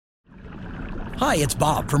Hi, it's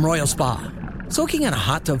Bob from Royal Spa. Soaking in a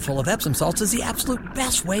hot tub full of Epsom salts is the absolute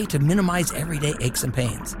best way to minimize everyday aches and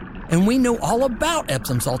pains. And we know all about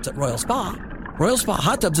Epsom salts at Royal Spa. Royal Spa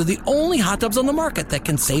hot tubs are the only hot tubs on the market that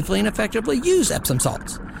can safely and effectively use Epsom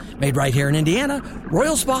salts. Made right here in Indiana,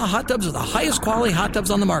 Royal Spa hot tubs are the highest quality hot tubs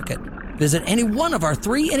on the market. Visit any one of our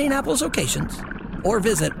 3 Indianapolis locations or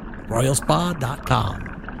visit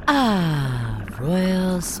royalspa.com. Ah,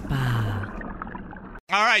 Royal Spa.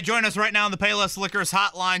 All right, join us right now on the Payless Liquors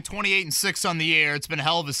hotline, 28-6 on the air. It's been a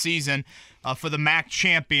hell of a season for the MAC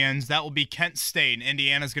champions. That will be Kent State.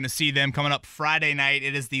 Indiana's going to see them coming up Friday night.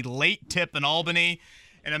 It is the late tip in Albany,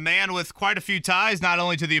 and a man with quite a few ties, not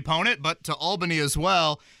only to the opponent, but to Albany as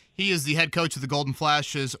well. He is the head coach of the Golden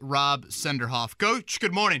Flashes, Rob Senderoff. Coach,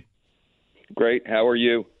 good morning. Great. How are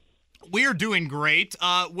you? We are doing great.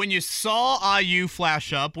 When you saw IU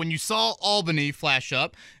flash up, when you saw Albany flash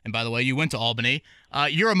up, and by the way, you went to Albany,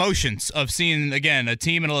 your emotions of seeing, again, a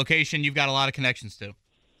team and a location you've got a lot of connections to.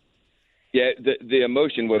 Yeah, the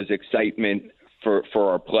emotion was excitement for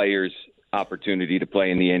our players' opportunity to play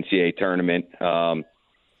in the NCAA tournament.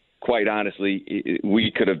 Quite honestly,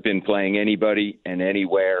 we could have been playing anybody and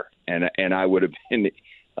anywhere, and I would have been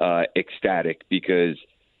ecstatic because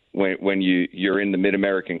when you're in the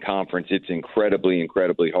Mid-American Conference, it's incredibly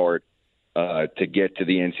hard to get to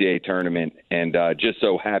the NCAA tournament, and just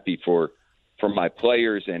so happy for my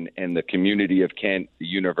players and the community of Kent, the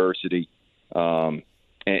university,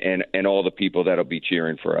 and all the people that'll be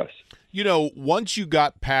cheering for us. You know, once you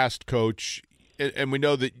got past, Coach, and we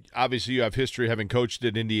know that obviously you have history having coached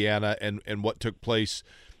at Indiana and what took place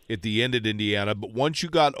at the end at Indiana, but once you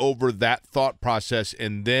got over that thought process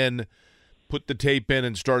and then put the tape in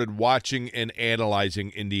and started watching and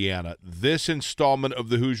analyzing Indiana, this installment of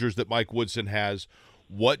the Hoosiers that Mike Woodson has,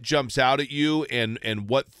 what jumps out at you and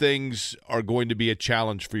what things are going to be a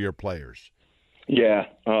challenge for your players? Yeah,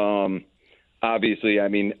 obviously, I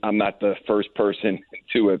mean, I'm not the first person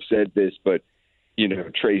to have said this, but, you know,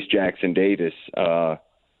 Trace Jackson Davis,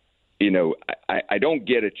 you know, I don't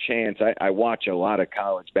get a chance. I watch a lot of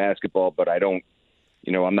college basketball, but I don't,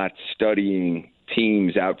 you know, I'm not studying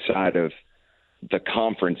teams outside of the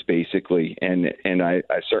conference basically. And I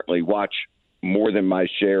certainly watch more than my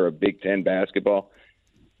share of Big Ten basketball,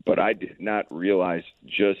 but I did not realize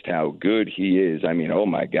just how good he is. I mean, oh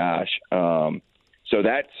my gosh. So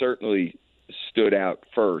that certainly stood out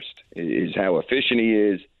first, is how efficient he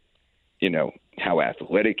is, you know, how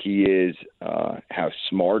athletic he is, how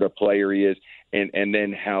smart a player he is, and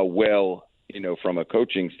then how well, you know, from a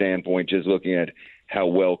coaching standpoint, just looking at how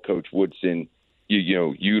well Coach Woodson, you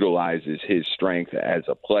know, utilizes his strength as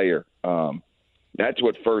a player. That's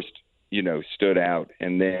what first, you know, stood out.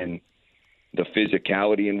 And then the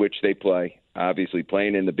physicality in which they play, obviously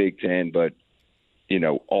playing in the Big Ten, but, you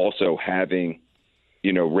know, also having,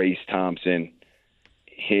 you know, Race Thompson,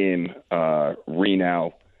 him,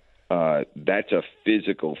 Reno, that's a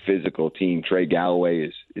physical team. Trey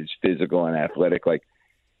Galloway is physical and athletic, like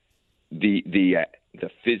the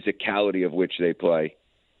physicality of which they play.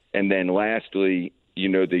 And then lastly, you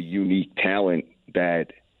know, the unique talent that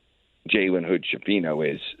Jalen Hood-Schifino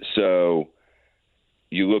is. So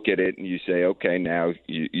you look at it and you say, okay, now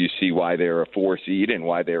you see why they're a 4 seed and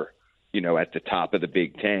why they're, you know, at the top of the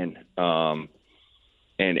Big Ten. And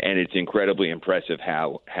it's incredibly impressive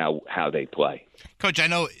how they play. Coach, I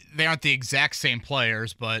know they aren't the exact same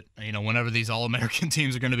players, but, you know, whenever these All-American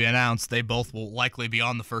teams are going to be announced, they both will likely be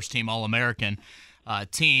on the first-team All-American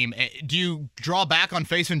team. Do you draw back on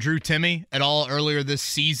facing Drew Timme at all earlier this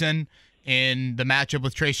season in the matchup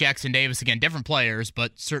with Trace Jackson Davis? Again, different players,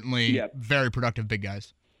 but certainly very productive big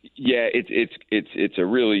guys. Yeah, it's a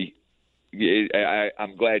really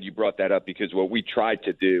I'm glad you brought that up, because what we tried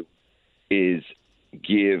to do is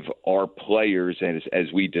give our players,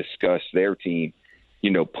 as we discuss their team,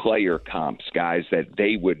 you know, player comps, guys that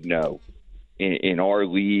they would know in our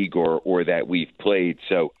league or that we've played.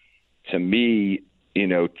 So to me, you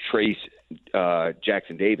know, Trace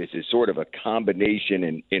Jackson Davis is sort of a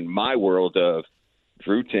combination in my world of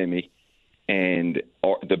Drew Timme and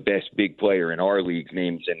the best big player in our league,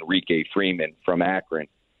 named Enrique Freeman from Akron,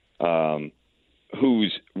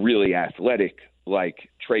 who's really athletic like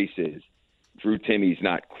Trace is. Drew Timme's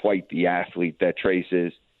not quite the athlete that Trace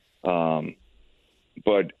is,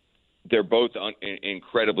 but they're both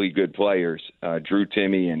incredibly good players. Drew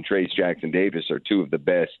Timme and Trace Jackson Davis are two of the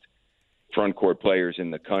best front court players in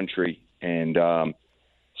the country, and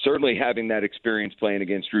certainly having that experience playing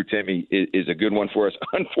against Drew Timme is a good one for us.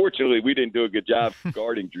 Unfortunately, we didn't do a good job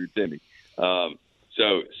guarding Drew Timme.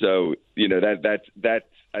 So you know, that's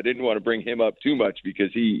I didn't want to bring him up too much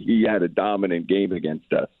because he had a dominant game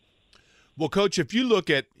against us. Well, Coach, if you look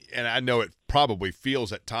at, and I know it probably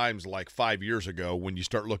feels at times like 5 years ago when you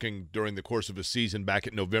start looking during the course of a season back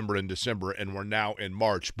in November and December, and we're now in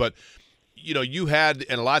March. But, you had,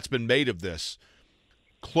 and a lot's been made of this,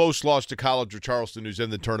 close loss to College of Charleston, who's in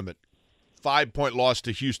the tournament, 5-point loss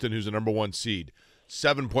to Houston, who's the number 1 seed,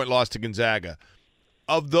 7-point loss to Gonzaga.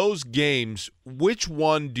 Of those games, which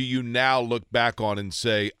one do you now look back on and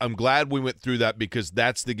say, I'm glad we went through that because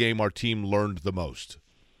that's the game our team learned the most?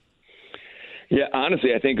 Yeah,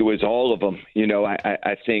 honestly, I think it was all of them.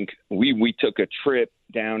 I think we took a trip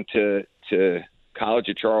down to College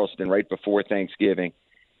of Charleston right before Thanksgiving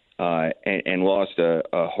and lost a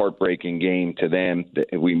heartbreaking game to them.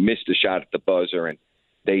 We missed a shot at the buzzer, and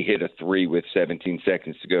they hit a 3 with 17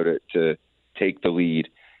 seconds to go to take the lead.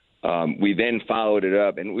 We then followed it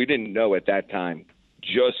up, and we didn't know at that time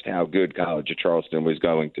just how good College of Charleston was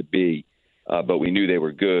going to be, but we knew they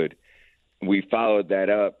were good. We followed that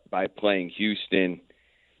up by playing Houston,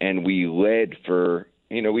 and we led for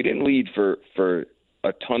we didn't lead for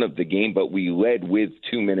a ton of the game, but we led with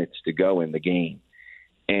 2 minutes to go in the game.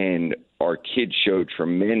 And our kids showed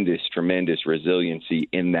tremendous resiliency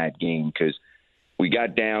in that game because we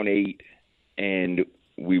got down 8 and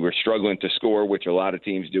we were struggling to score, which a lot of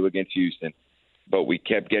teams do against Houston. But we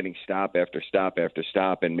kept getting stop after stop after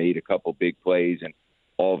stop and made a couple big plays. And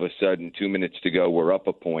all of a sudden, 2 minutes to go, we're up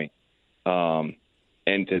a point.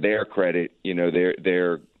 And to their credit,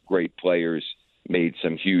 their great players made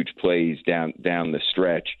some huge plays down the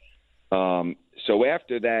stretch. So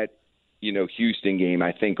after that, Houston game,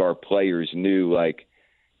 I think our players knew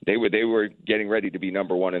they were getting ready to be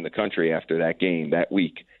number 1 in the country after that game that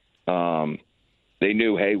week. They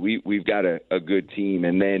knew, hey, we've got a good team.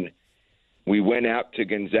 And then we went out to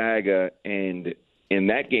Gonzaga, and in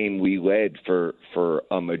that game we led for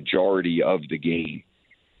a majority of the game.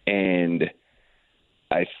 And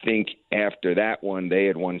I think after that one, they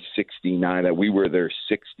had won 69. That we were their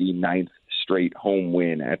 69th straight home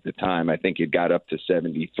win at the time. I think it got up to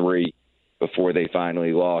 73 before they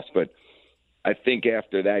finally lost. But I think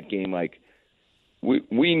after that game,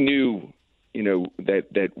 we knew,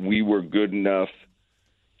 that we were good enough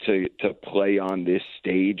to play on this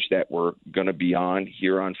stage that we're going to be on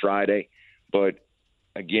here on Friday. But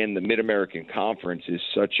again, the Mid-American Conference is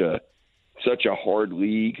such a hard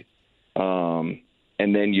league.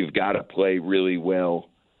 And then you've got to play really well,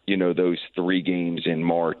 those 3 games in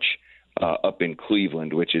March up in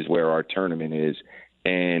Cleveland, which is where our tournament is.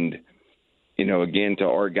 And, again, to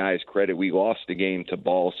our guys' credit, we lost a game to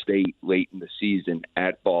Ball State late in the season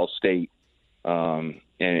at Ball State.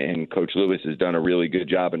 And Coach Lewis has done a really good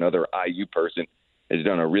job. Another IU person has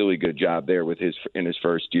done a really good job there in his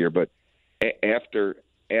first year. But after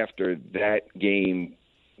that game,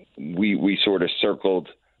 we sort of circled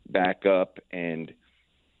back up and,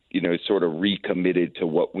 sort of recommitted to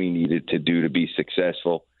what we needed to do to be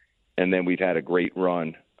successful. And then we've had a great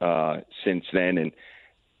run since then. And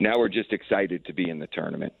now we're just excited to be in the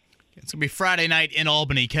tournament. It's going to be Friday night in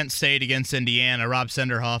Albany, Kent State against Indiana. Rob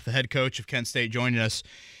Senderoff, the head coach of Kent State, joining us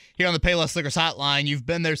here on the Payless Liquors Hotline. You've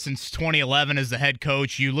been there since 2011 as the head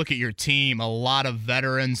coach. You look at your team, a lot of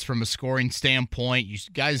veterans from a scoring standpoint. You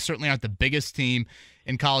guys certainly aren't the biggest team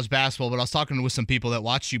in college basketball, but I was talking with some people that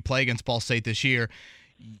watched you play against Ball State this year.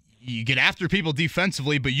 You get after people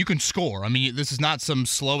defensively, but you can score. I mean, this is not some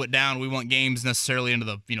slow it down, we want games necessarily into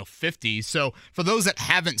the 50s. So for those that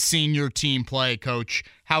haven't seen your team play, Coach,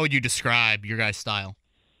 how would you describe your guys' style?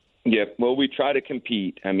 Yeah, well, we try to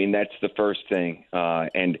compete. I mean, that's the first thing.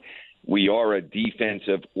 And we are a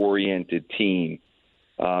defensive-oriented team,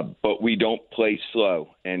 but we don't play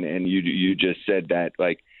slow. And you just said that.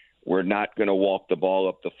 We're not going to walk the ball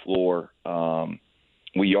up the floor.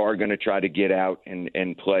 We are going to try to get out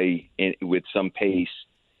and play with some pace.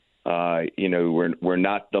 We're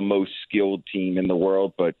not the most skilled team in the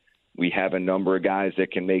world, but we have a number of guys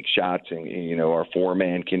that can make shots, and our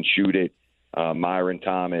 4-man can shoot it. Myron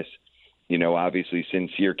Thomas, obviously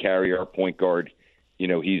Sincere Carey, our point guard,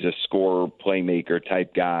 he's a scorer, playmaker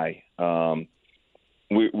type guy.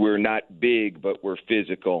 We're not big, but we're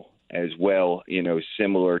physical as well,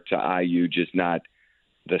 similar to IU, just not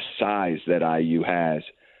the size that IU has.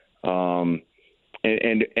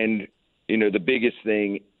 The biggest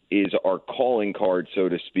thing is our calling card, so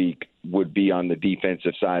to speak, would be on the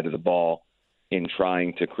defensive side of the ball in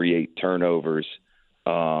trying to create turnovers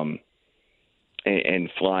and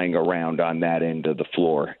flying around on that end of the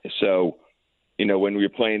floor. So, when we're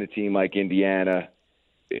playing a team like Indiana,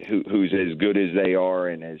 who's as good as they are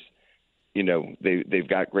and as, they've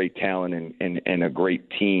got great talent and a great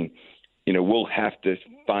team, we'll have to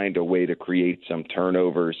find a way to create some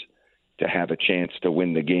turnovers to have a chance to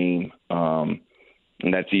win the game.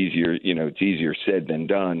 And that's easier, it's easier said than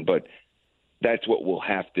done, but that's what we'll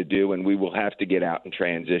have to do. And we will have to get out and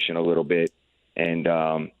transition a little bit and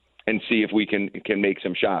see if we can make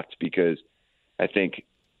some shots, because I think,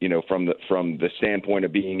 from the standpoint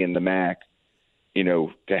of being in the MAC, to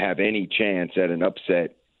have any chance at an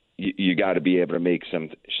upset, you got to be able to make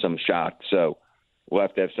some shots. So we'll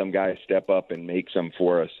have to have some guys step up and make some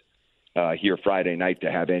for us here Friday night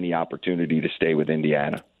to have any opportunity to stay with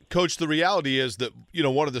Indiana. Coach, the reality is that,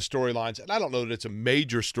 one of the storylines, and I don't know that it's a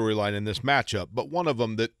major storyline in this matchup, but one of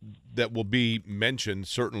them that will be mentioned,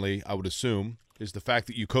 certainly, I would assume, is the fact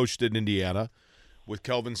that you coached in Indiana with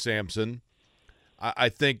Kelvin Sampson. I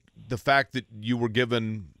think the fact that you were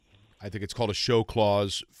given, I think it's called a show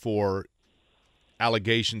clause for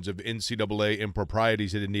allegations of NCAA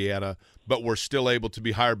improprieties at Indiana, but were still able to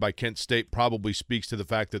be hired by Kent State probably speaks to the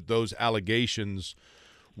fact that those allegations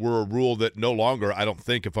were a rule that no longer, I don't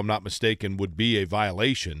think, if I'm not mistaken, would be a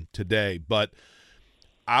violation today. But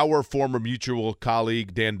our former mutual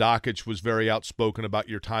colleague, Dan Dockich, was very outspoken about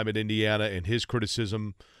your time at Indiana and his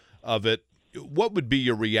criticism of it. What would be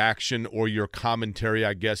your reaction or your commentary,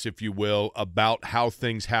 I guess, if you will, about how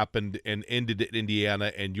things happened and ended at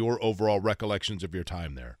Indiana and your overall recollections of your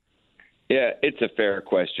time there? Yeah, it's a fair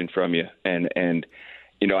question from you. And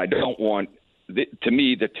I don't want – to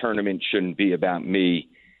me, the tournament shouldn't be about me.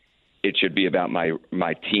 It should be about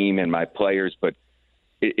my team and my players, but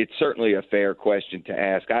it's certainly a fair question to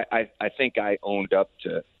ask. I think I owned up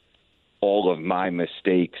to all of my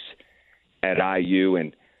mistakes at IU,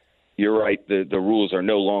 and you're right, the rules are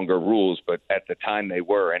no longer rules, but at the time they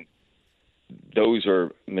were, and those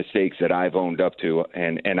are mistakes that I've owned up to,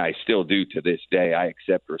 and I still do to this day. I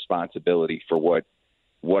accept responsibility for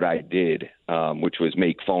what I did, which was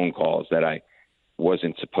make phone calls that I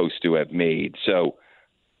wasn't supposed to have made. So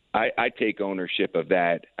I take ownership of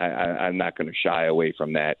that. I'm not going to shy away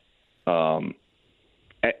from that.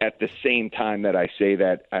 At the same time that I say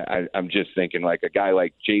that, I'm just thinking like a guy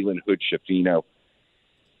like Jalen Hood-Schifino.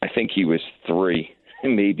 I think he was 3,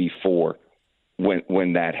 maybe 4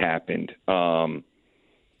 when that happened.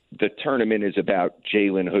 The tournament is about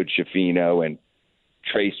Jalen Hood-Schifino and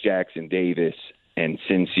Trace Jackson Davis and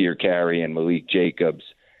Sincere Carey and Malik Jacobs.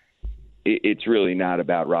 It's really not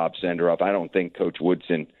about Rob Senderoff. I don't think Coach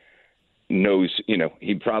Woodson knows,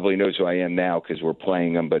 he probably knows who I am now because we're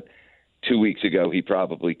playing him, but 2 weeks ago he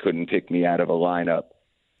probably couldn't pick me out of a lineup.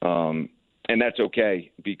 And that's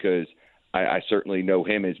okay, because I certainly know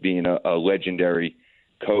him as being a legendary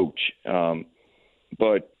coach.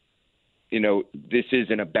 But, this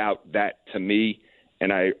isn't about that to me,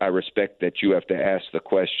 and I respect that you have to ask the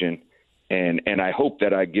question, and I hope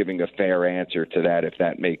that I'm giving a fair answer to that, if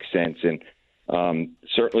that makes sense. And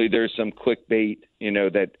certainly there's some clickbait,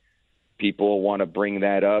 that people want to bring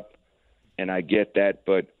that up, and I get that,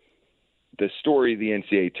 but the story of the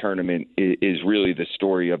NCAA tournament is really the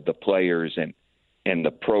story of the players and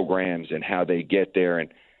the programs and how they get there.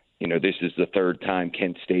 And, this is the 3rd time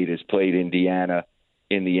Kent State has played Indiana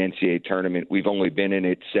in the NCAA tournament. We've only been in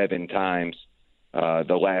it 7 times.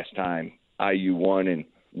 The last time IU won and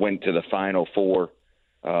went to the Final Four,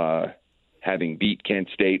 having beat Kent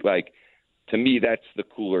State. Like, to me, that's the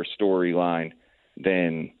cooler storyline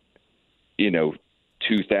than,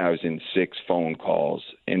 2006 phone calls,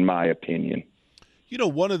 in my opinion.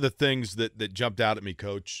 One of the things that jumped out at me,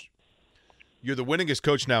 Coach, you're the winningest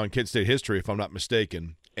coach now in Kent State history, if I'm not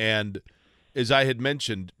mistaken. And as I had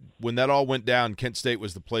mentioned, when that all went down, Kent State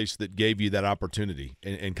was the place that gave you that opportunity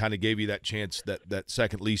and kind of gave you that chance, that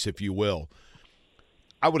second lease, if you will.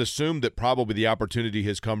 I would assume that probably the opportunity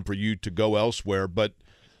has come for you to go elsewhere, but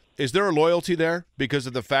is there a loyalty there because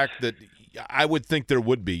of the fact that I would think there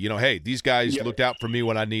would be? Hey, these guys looked out for me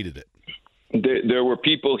when I needed it. There were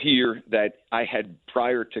people here that I had,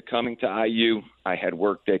 prior to coming to IU, I had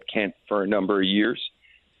worked at Kent for a number of years,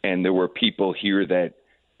 and there were people here that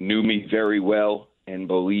knew me very well and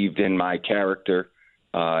believed in my character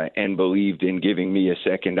and believed in giving me a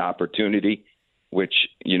second opportunity, which,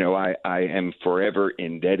 I am forever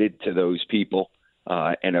indebted to those people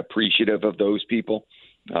and appreciative of those people.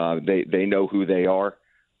 They know who they are.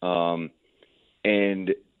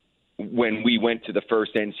 And when we went to the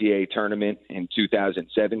first NCAA tournament in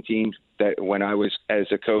 2017, that when I was as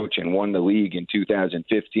a coach, and won the league in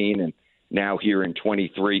 2015, and now here in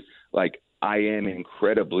 23, like, I am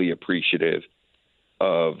incredibly appreciative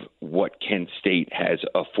of what Kent State has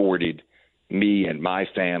afforded me and my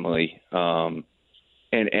family. And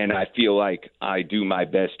I feel like I do my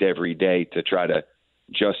best every day to try to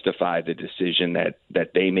justify the decision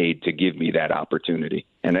that they made to give me that opportunity.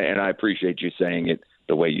 And I appreciate you saying it,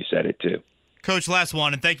 the way you said it too. Coach, last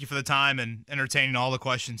one, and thank you for the time and entertaining all the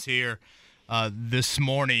questions here this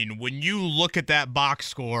morning. When you look at that box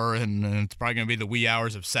score, and it's probably going to be the wee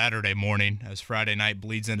hours of Saturday morning as Friday night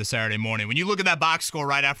bleeds into Saturday morning. When you look at that box score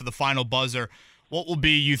right after the final buzzer, what will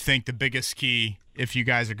be, you think, the biggest key if you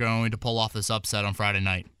guys are going to pull off this upset on Friday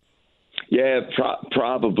night? Yeah,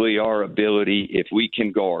 probably our ability, if we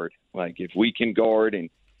can guard. Like, if we can guard and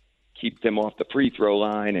keep them off the free throw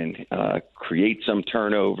line and create some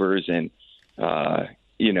turnovers and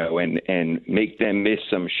and make them miss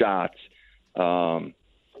some shots, then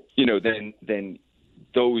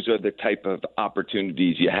those are the type of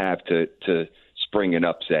opportunities you have to spring an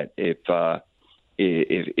upset. If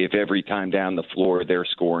every time down the floor they're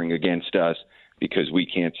scoring against us because we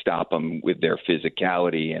can't stop them with their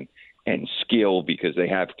physicality and skill, because they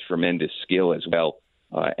have tremendous skill as well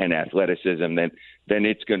and athleticism, then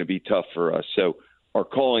it's going to be tough for us. So our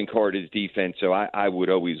calling card is defense. So I would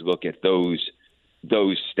always look at those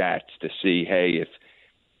stats to see, hey,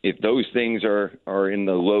 if those things are in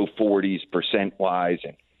the low 40s percent-wise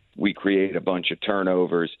and we create a bunch of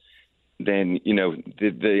turnovers, then,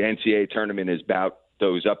 the NCAA tournament is about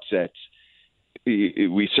those upsets.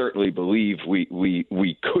 We certainly believe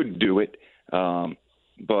we could do it,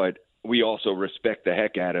 but we also respect the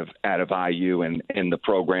heck out of IU and the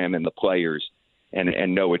program and the players,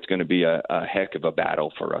 and know it's going to be a heck of a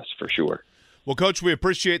battle for us for sure. Well, Coach, we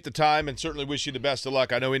appreciate the time and certainly wish you the best of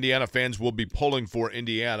luck. I know Indiana fans will be pulling for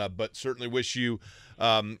Indiana, but certainly wish you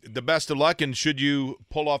the best of luck. And should you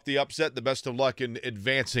pull off the upset, the best of luck in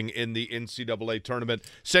advancing in the NCAA tournament.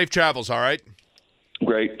 Safe travels, all right?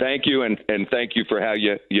 Great. Thank you, and thank you for how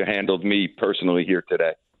you handled me personally here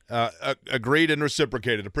today. Agreed and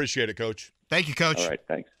reciprocated. Appreciate it, Coach. Thank you, Coach. All right,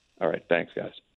 thanks. All right, thanks, guys.